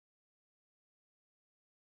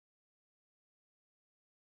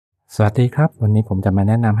สวัสดีครับวันนี้ผมจะมา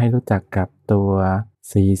แนะนำให้รู้จักกับตัว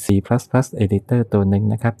C++ Editor ตัวหนึ่ง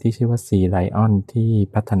นะครับที่ชื่อว่า CLion ที่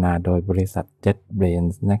พัฒนาโดยบริษัท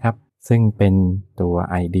JetBrains นะครับซึ่งเป็นตัว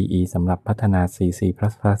IDE สำหรับพัฒนา C++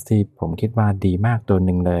 ที่ผมคิดว่าดีมากตัวห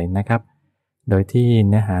นึ่งเลยนะครับโดยที่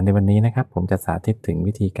เนื้อหาในวันนี้นะครับผมจะสาธิตถึง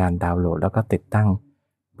วิธีการดาวน์โหลดแล้วก็ติดตั้ง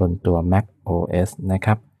บนตัว macOS นะค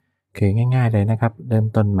รับคือง่ายๆเลยนะครับเริ่ม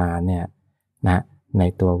ต้นมาเนี่ยนะใน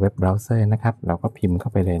ตัวเว็บเบราว์เซอร์นะครับเราก็พิมพ์เข้า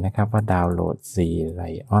ไปเลยนะครับว่าดาวน์โหลด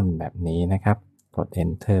CLion แบบนี้นะครับกด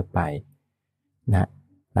Enter ไปนะ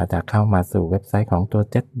เราจะเข้ามาสู่เว็บไซต์ของตัว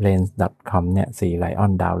jetbrains.com เนี่ย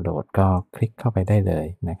CLion ดาวน์โหลดก็คลิกเข้าไปได้เลย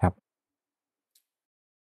นะครับ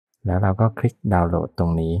แล้วเราก็คลิกดาวน์โหลดตร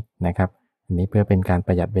งนี้นะครับอันนี้เพื่อเป็นการป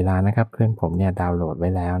ระหยัดเวลานะครับเครื่องผมเนี่ยดาวน์โหลดไว้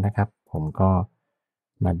แล้วนะครับผมก็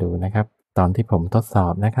มาดูนะครับตอนที่ผมทดสอ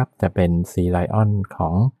บนะครับจะเป็น CLion ขอ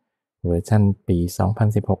งเวอร์ชันปี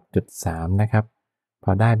 2016.3 นะครับพ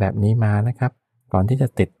อได้แบบนี้มานะครับก่อนที่จะ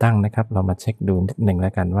ติดตั้งนะครับเรามาเช็คดูนิดหนึ่งแล้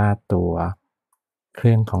วกันว่าตัวเค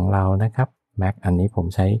รื่องของเรานะครับ Mac อันนี้ผม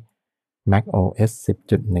ใช้ macOS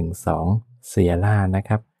 10.12 Sierra นะค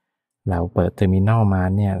รับเราเปิด Terminal มา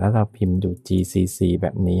เนี่ยแล้วเราพิมพ์ดู gcc แบ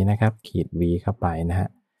บนี้นะครับขีด v เข้าไปนะฮะ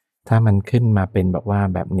ถ้ามันขึ้นมาเป็นแบบว่า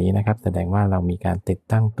แบบนี้นะครับแสดงว่าเรามีการติด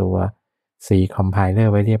ตั้งตัว C compiler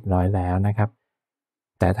ไว้เรียบร้อยแล้วนะครับ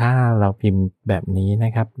แต่ถ้าเราพิมพ์แบบนี้น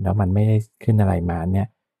ะครับแล้วมันไม่ได้ขึ้นอะไรมาเนี่ย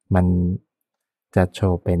มันจะโช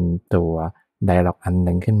ว์เป็นตัว dialog อันห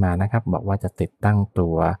นึ่งขึ้นมานะครับบอกว่าจะติดตั้งตั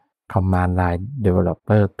ว Command Line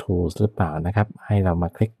Developer Tools หรือเปล่านะครับให้เรามา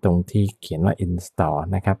คลิกตรงที่เขียนว่า Install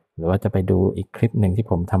นะครับหรือว่าจะไปดูอีกคลิปหนึ่งที่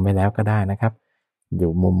ผมทำไว้แล้วก็ได้นะครับอ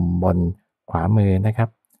ยู่มุมบนขวามือนะครับ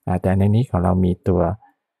แต่ในนี้ของเรามีตัว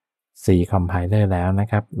C compiler แล้วนะ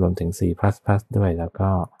ครับรวมถึง C++ ด้วยแล้ว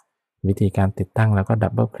ก็วิธีการติดตั้งแล้วก็ดั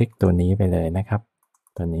บเบิลคลิกตัวนี้ไปเลยนะครับ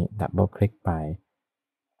ตัวนี้ดับเบิลคลิกไป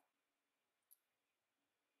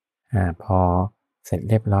พอเสร็จ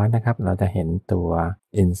เรียบร้อยนะครับเราจะเห็นตัว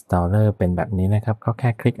installer เป็นแบบนี้นะครับก็แค่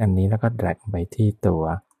คลิกอันนี้แล้วก็ drag ไปที่ตัว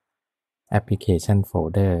application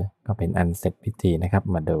folder ก็เป็นอันเสร็จพิธีนะครับ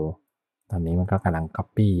มาดูตอนนี้มันก็กำลัง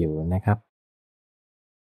copy อยู่นะครับ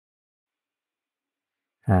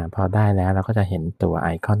พอได้แล้วเราก็จะเห็นตัวไอ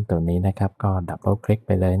คอนตัวนี้นะครับก็ดับเบิลคลิกไ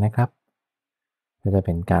ปเลยนะครับก็จะเ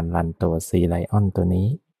ป็นการรันตัว CLion ตัวนี้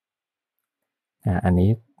อันนี้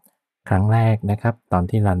ครั้งแรกนะครับตอน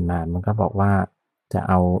ที่รันมามันก็บอกว่าจะ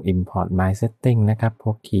เอา import my setting นะครับพ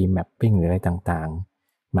วก key mapping หรืออะไรต่าง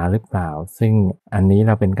ๆมาหรือเปล่าซึ่งอันนี้เ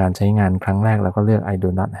ราเป็นการใช้งานครั้งแรกเราก็เลือก I do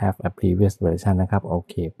not have a previous version นะครับโอ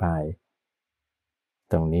เคไป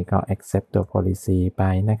ตรงนี้ก็ accept ตัว policy ไป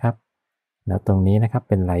นะครับแล้วตรงนี้นะครับ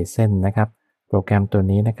เป็น license นะครับโปรแกรมตัว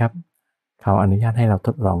นี้นะครับเขาอนุญาตให้เราท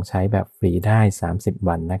ดลองใช้แบบฟรีได้30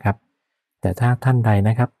 วันนะครับแต่ถ้าท่านใดน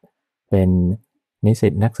ะครับเป็นนิสิ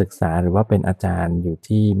ตนักศึกษาหรือว่าเป็นอาจารย์อยู่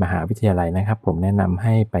ที่มหาวิทยาลัยนะครับผมแนะนำใ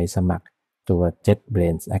ห้ไปสมัครตัว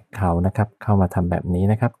JetBrains Account นะครับเข้ามาทำแบบนี้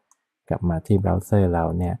นะครับกลับมาที่เบราว์เซอร์เรา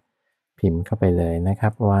เนี่ยพิมพ์เข้าไปเลยนะครั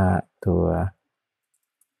บว่าตัว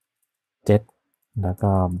Jet แล้ว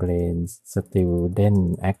ก็ Brains Student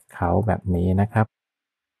Account แบบนี้นะครับ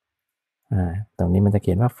ตรงนี้มันจะเ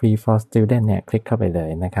ขียนว่า free for student เนี่ยคลิกเข้าไปเลย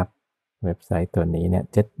นะครับเว็บไซต์ตัวนี้เนี่ย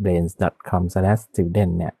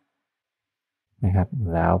jetbrains.com/student เนี่ยนะครับ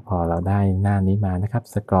แล้วพอเราได้หน้านี้มานะครับ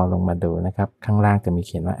สกรอลงมาดูนะครับข้างล่างจะมีเ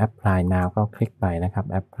ขียนว่า apply now ก็คลิกไปนะครับ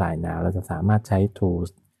apply now เราจะสามารถใช้ tools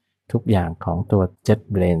ทุกอย่างของตัว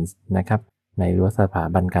JetBrains นะครับในรั้วสถา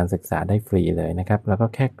บันการศึกษาได้ฟรีเลยนะครับแล้วก็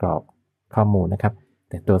แค่กรอกข้อมูลนะครับ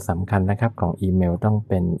แต่ตัวสำคัญนะครับของอีเมลต้อง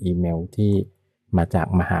เป็นอีเมลที่มาจาก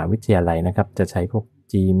มหาวิทยาลัยนะครับจะใช้พวก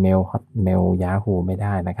Gmail Hotmail Yahoo ไม่ไ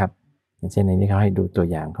ด้นะครับอย่างเช่นในนี้เขาให้ดูตัว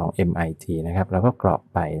อย่างของ MIT นะครับแล้วก็กรอก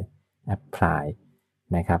ไป apply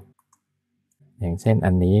นะครับอย่างเช่น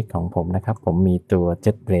อันนี้ของผมนะครับผมมีตัว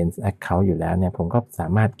JetBrains Account อยู่แล้วเนี่ยผมก็สา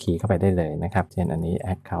มารถคีย์เข้าไปได้เลยนะครับเช่นอันนี้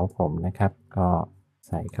Account ผมนะครับก็ใ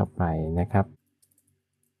ส่เข้าไปนะครับ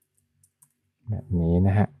แบบนี้น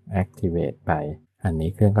ะฮะ activate ไปอันนี้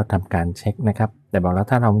เครื่องก็ทำการเช็คนะครับแต่บอกแล้ว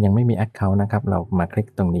ถ้าเรายังไม่มี Account นะครับเรามาคลิก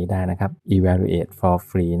ตรงนี้ได้นะครับ evaluate for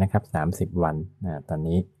free นะครับ30 วันตอน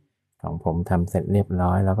นี้ของผมทำเสร็จเรียบร้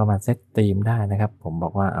อยแล้วก็มาเซตธีมได้นะครับผมบอ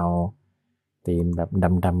กว่าเอาธีมแบบ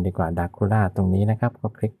ดำๆดีกว่า Dracula ตรงนี้นะครับก็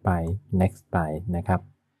คลิกไป next ไปนะครับ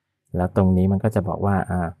แล้วตรงนี้มันก็จะบอกว่า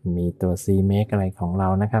มีตัว CMake อะไรของเรา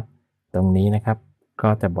นะครับตรงนี้นะครับก็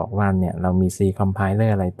จะบอกว่าเนี่ยเรามี C compiler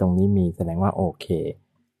อะไรตรงนี้มีแสดงว่าโอเค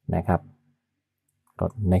นะครับก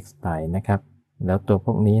ด next ไปนะครับแล้วตัวพ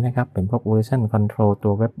วกนี้นะครับเป็นพวก version control ตั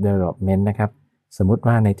ว web development นะครับสมมุติ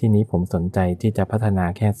ว่าในที่นี้ผมสนใจที่จะพัฒนา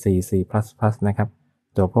แค่ C++ นะครับ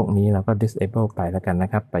ตัวพวกนี้เราก็ disable ไปแล้วกันนะ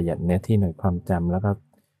ครับประหยัดเนื้อที่หน่วยความจำแล้วก็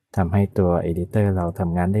ทำให้ตัว Editor เราท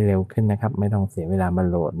ำงานได้เร็วขึ้นนะครับไม่ต้องเสียเวลามา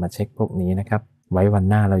โหลดมาเช็คพวกนี้นะครับไว้วัน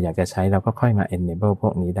หน้าเราอยากจะใช้เราก็ค่อยมา enable พว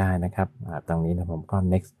กนี้ได้นะครับตรงนี้นะผมก็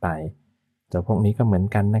next ไปตัวพวกนี้ก็เหมือน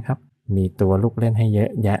กันนะครับมีตัวลูกเล่นให้เยอะ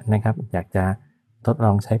แยะนะครับอยากจะทดล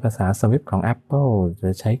องใช้ภาษา Swift ของ Apple หรื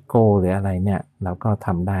อใช้ Go หรืออะไรเนี่ยเราก็ท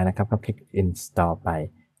ำได้นะครับก็คลิก install ไป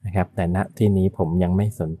นะครับแต่ณที่นี้ผมยังไม่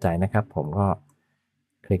สนใจนะครับผมก็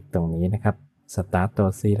คลิกตรงนี้นะครับ start ตัว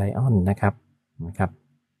CLion นะครับ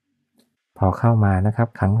พอเข้ามานะครับ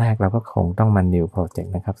ครั้งแรกเราก็คงต้องมา new project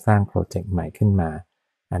นะครับสร้างโปรเจกต์ใหม่ขึ้นมา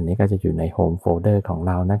อันนี้ก็จะอยู่ใน home folder ของ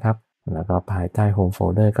เรานะครับแล้วก็ภายใต้ home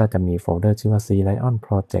folder ก็จะมีโฟลเดอร์ชื่อว่า CLion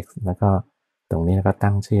project แล้วก็ตรงนี้ก็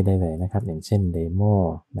ตั้งชื่อได้เลยนะครับอย่างเช่น demo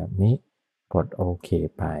แบบนี้กดโอเค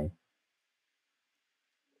ไป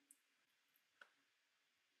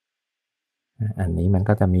อันนี้มัน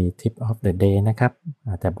ก็จะมี tip of the day นะครับ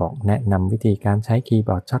อาจจะบอกแนะนำวิธีการใช้คีย์บ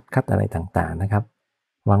อร์ดช็อตคัทอะไรต่างๆนะครับ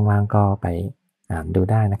ว่างๆก็ไปอ่านดู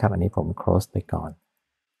ได้นะครับอันนี้ผม close ไปก่อน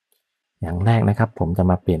อย่างแรกนะครับผมจะ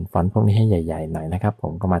มาเปลี่ยนฟอนต์พวกนี้ให้ใหญ่ๆหน่อยนะครับผ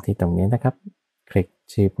มก็มาที่ตรงนี้นะครับคลิก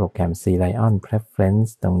ชื่อโปรแกรม CLion Preference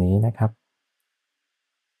ตรงนี้นะครับ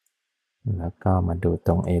แล้วก็มาดูต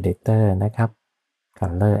รง Editor นะครับ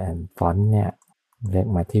Color and Font เนี่ยเลือก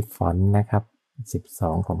มาที่ฟอนต์นะครับ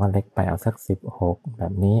12ผมว่าเล็กไปเอาสัก16แบ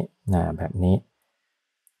บนี้แบบนี้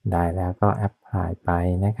ได้แล้วก็ Apply ไป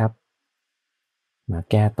นะครับมา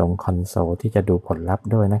แก้ตรงคอนโซลที่จะดูผลลัพธ์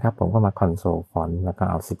ด้วยนะครับผมก็มาคอนโซลฟอนต์แล้วก็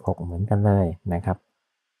เอา16เหมือนกันเลยนะครับ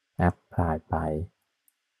Apply ไป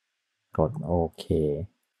กดโอเค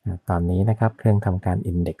ตอนนี้นะครับเครื่องทำการ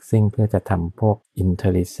indexing เพื่อจะทำพวก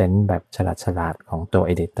intelligent แบบฉลาดของตัว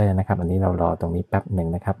editor นะครับอันนี้เรารอตรงนี้แป๊บหนึ่ง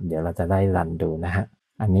นะครับเดี๋ยวเราจะได้รันดูนะฮะ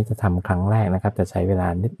อันนี้จะทำครั้งแรกนะครับจะใช้เวลา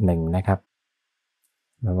นิดหนึ่งนะครับ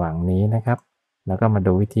ระหว่างนี้นะครับแล้วก็มา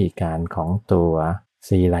ดูวิธีการของตัว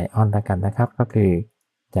CLion แล้วกันนะครับก็คือ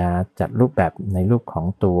จะจัดรูปแบบในรูปของ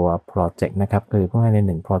ตัว project นะครับคือเพื่อให้ใ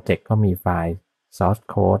น1 project ก็มีไฟล์ source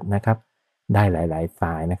code นะครับได้หลายๆไฟ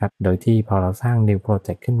ล์นะครับโดยที่พอเราสร้าง new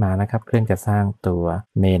project ขึ้นมานะครับเครื่องจะสร้างตัว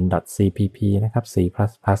main.cpp นะครับ C++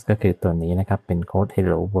 ก็คือตัวนี้นะครับเป็นโค้ด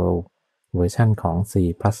hello world เวอร์ชันของ C++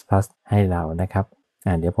 ให้เรานะครับ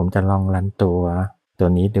เดี๋ยวผมจะลองรันตัว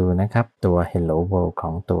นี้ดูนะครับตัว hello world ขอ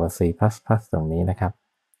งตัว C++ ตรงนี้นะครับ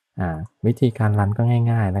วิธีการรันก็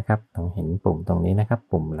ง่ายๆนะครับต้องเห็นปุ่มตรงนี้นะครับ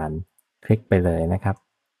ปุ่มรันคลิกไปเลยนะครับ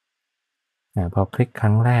พอคลิกค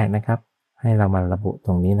รั้งแรกนะครับให้เรามาระบุต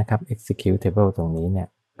รงนี้นะครับ executable ตรงนี้เนี่ย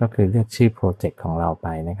ก็คือเลือกชื่อโปรเจกต์ของเราไป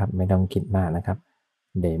นะครับไม่ต้องคิดมากนะครับ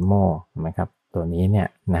demo นะครับตัวนี้เนี่ย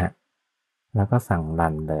นะแล้วก็สั่งรั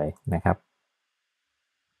นเลยนะครับ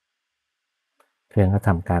เครื่องก็ท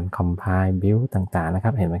ำการ compile build ต่างๆนะค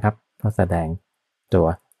รับเห็นไหมครับก็แสดงตัว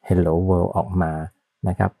hello world ออกมา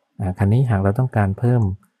นะครับคราวนี้หากเราต้องการเพิ่ม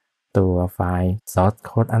ตัวไฟล์ source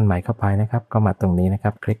code อันใหม่เข้าไปนะครับก็มาตรงนี้นะค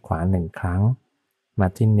รับคลิกขวา1ครั้งมา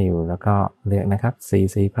ที่ new แล้วก็เลือกนะครับ C++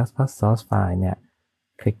 source file เนี่ย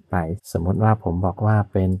คลิกไปสมมุติว่าผมบอกว่า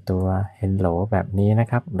เป็นตัว hello แบบนี้นะ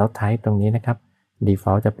ครับแล้ว type ตรงนี้นะครับ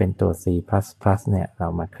default จะเป็นตัว C++ เนี่ยเรา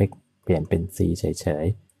มาคลิกเปลี่ยนเป็น C เฉย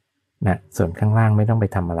ๆนะส่วนข้างล่างไม่ต้องไป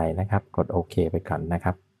ทำอะไรนะครับกดโอเคไปก่อนนะค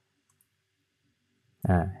รับ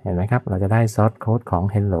เห็นไหมครับเราจะได้ source code ของ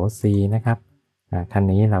hello C นะครับคัน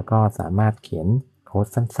นี้เราก็สามารถเขียนโค้ด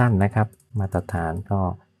สั้นๆนะครับมาตรฐานก็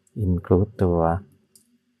include ตัว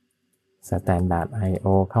standard IO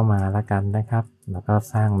เข้ามาแล้วกันนะครับแล้วก็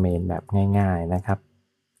สร้างเมนแบบง่ายๆนะครับ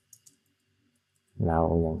เรา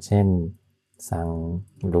อย่างเช่นสั่ง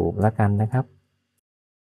loop แล้วกันนะครับ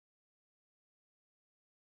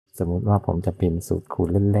สมมุติว่าผมจะพิมพ์สูตรคูณ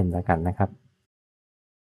เล่นๆแล้วกันนะครับ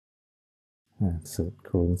สูตร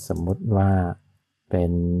คูณสมมุติว่าเป็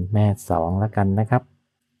นแม่2แล้วกันนะครับ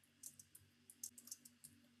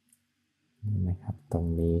ตรง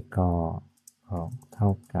นี้ก็เท่า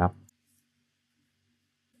กับ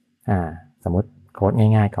สมมติโค้ด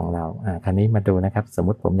ง่ายๆของเราคราวนี้มาดูนะครับสมม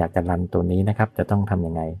ติผมอยากจะรันตัวนี้นะครับจะต้องทำ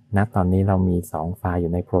ยังไงตอนนี้เรามี2ไฟล์อ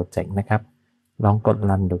ยู่ในโปรเจกต์นะครับลองกด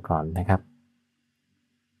รันดูก่อนนะครับ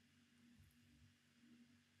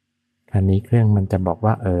คราวนี้เครื่องมันจะบอก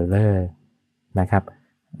ว่า error นะครับ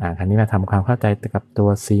คราวนี้มาทำความเข้าใจกับตัว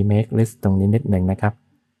CMake list ตรงนี้นิดหนึ่งนะครับ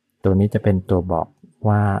ตัวนี้จะเป็นตัวบอก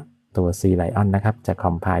ว่าตัว CLion นะครับจะ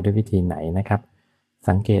compile ด้วยวิธีไหนนะครับ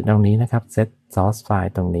สังเกตตรงนี้นะครับ set source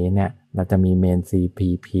file ตรงนี้เนี่ยเราจะมี main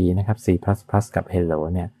cpp นะครับ C++ กับ hello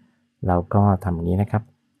เนี่ยเราก็ทำอย่างนี้นะครับ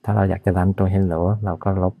ถ้าเราอยากจะรันตัว hello เราก็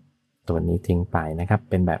ลบตัวนี้ทิ้งไปนะครับ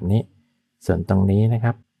เป็นแบบนี้ส่วนตรงนี้นะค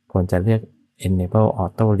รับควรจะเลือก enable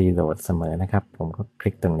auto reload เสมอนะครับผมก็คลิ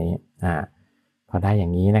กตรงนี้พอได้อย่า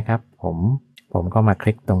งนี้นะครับผมก็มาค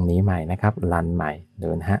ลิกตรงนี้ใหม่นะครับรันใหม่ดู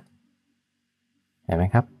นะฮะเห็นไหม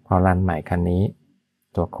ครับพ อรันใหม่คันนี้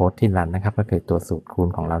ตัวโค้ดที่รันนะครับก็คือตัวสูตรคูณ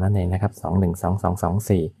ของเรานั่นเองนะครับ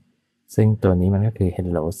212224ซึ่งตัวนี้มันก็คือ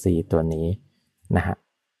hello c ตัวนี้นะฮะ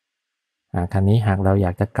คราวนี้หากเราอย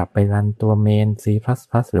ากจะกลับไปรันตัว main c++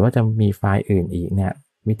 หรือว่าจะมีไฟล์อื่นอีกเนี่ย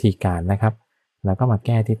วิธีการนะครับเราก็มาแ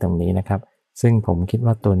ก้ที่ตรงนี้นะครับซึ่งผมคิด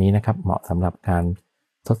ว่าตัวนี้นะครับเหมาะสำหรับการ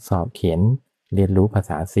ทดสอบเขียนเรียนรู้ภาษ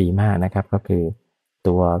า C มากนะครับก็คือ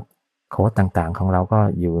ตัวโค้ดต่างๆของเราก็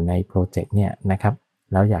อยู่ในโปรเจกต์เนี่ยนะครับ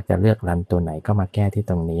แล้วอยากจะเลือกรันตัวไหนก็มาแก้ที่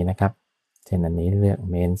ตรงนี้นะครับเช่นอันนี้เลือก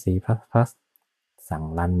main c++ สั่ง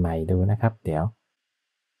รันใหม่ดูนะครับเดี๋ยว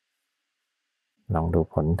ลองดู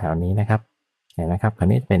ผลแถวนี้นะครับเห็นไหมครับคราว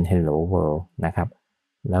นี้เป็น hello world นะครับ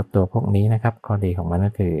แล้วตัวพวกนี้นะครับข้อดีของมัน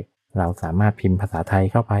ก็คือเราสามารถพิมพ์ภาษาไทย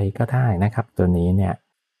เข้าไปก็ได้นะครับตัวนี้เนี่ย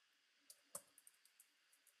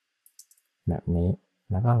แบบนี้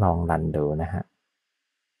แล้วก็ลองรันดูนะฮะ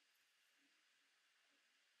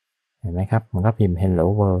เห็นไหมครับมันก็พิมพ์ hello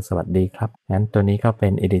world สวัสดีครับงั้นตัวนี้ก็เป็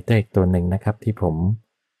น editor อีกตัวหนึ่งนะครับที่ผม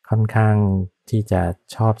ค่อนข้างที่จะ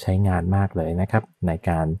ชอบใช้งานมากเลยนะครับใน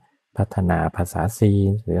การพัฒนาภาษา C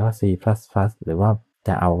หรือว่า C++ หรือว่าจ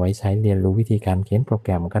ะเอาไว้ใช้เรียนรู้วิธีการเขียนโปรแก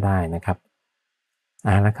รมก็ได้นะครับ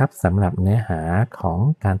ละครับสำหรับเนื้อหาของ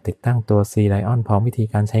การติดตั้งตัว CLion พร้อมวิธี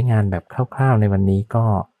การใช้งานแบบคร่าวๆในวันนี้ก็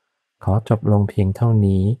ขอจบลงเพียงเท่า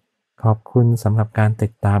นี้ขอบคุณสำหรับการติ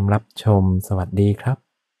ดตามรับชมสวัสดีครับ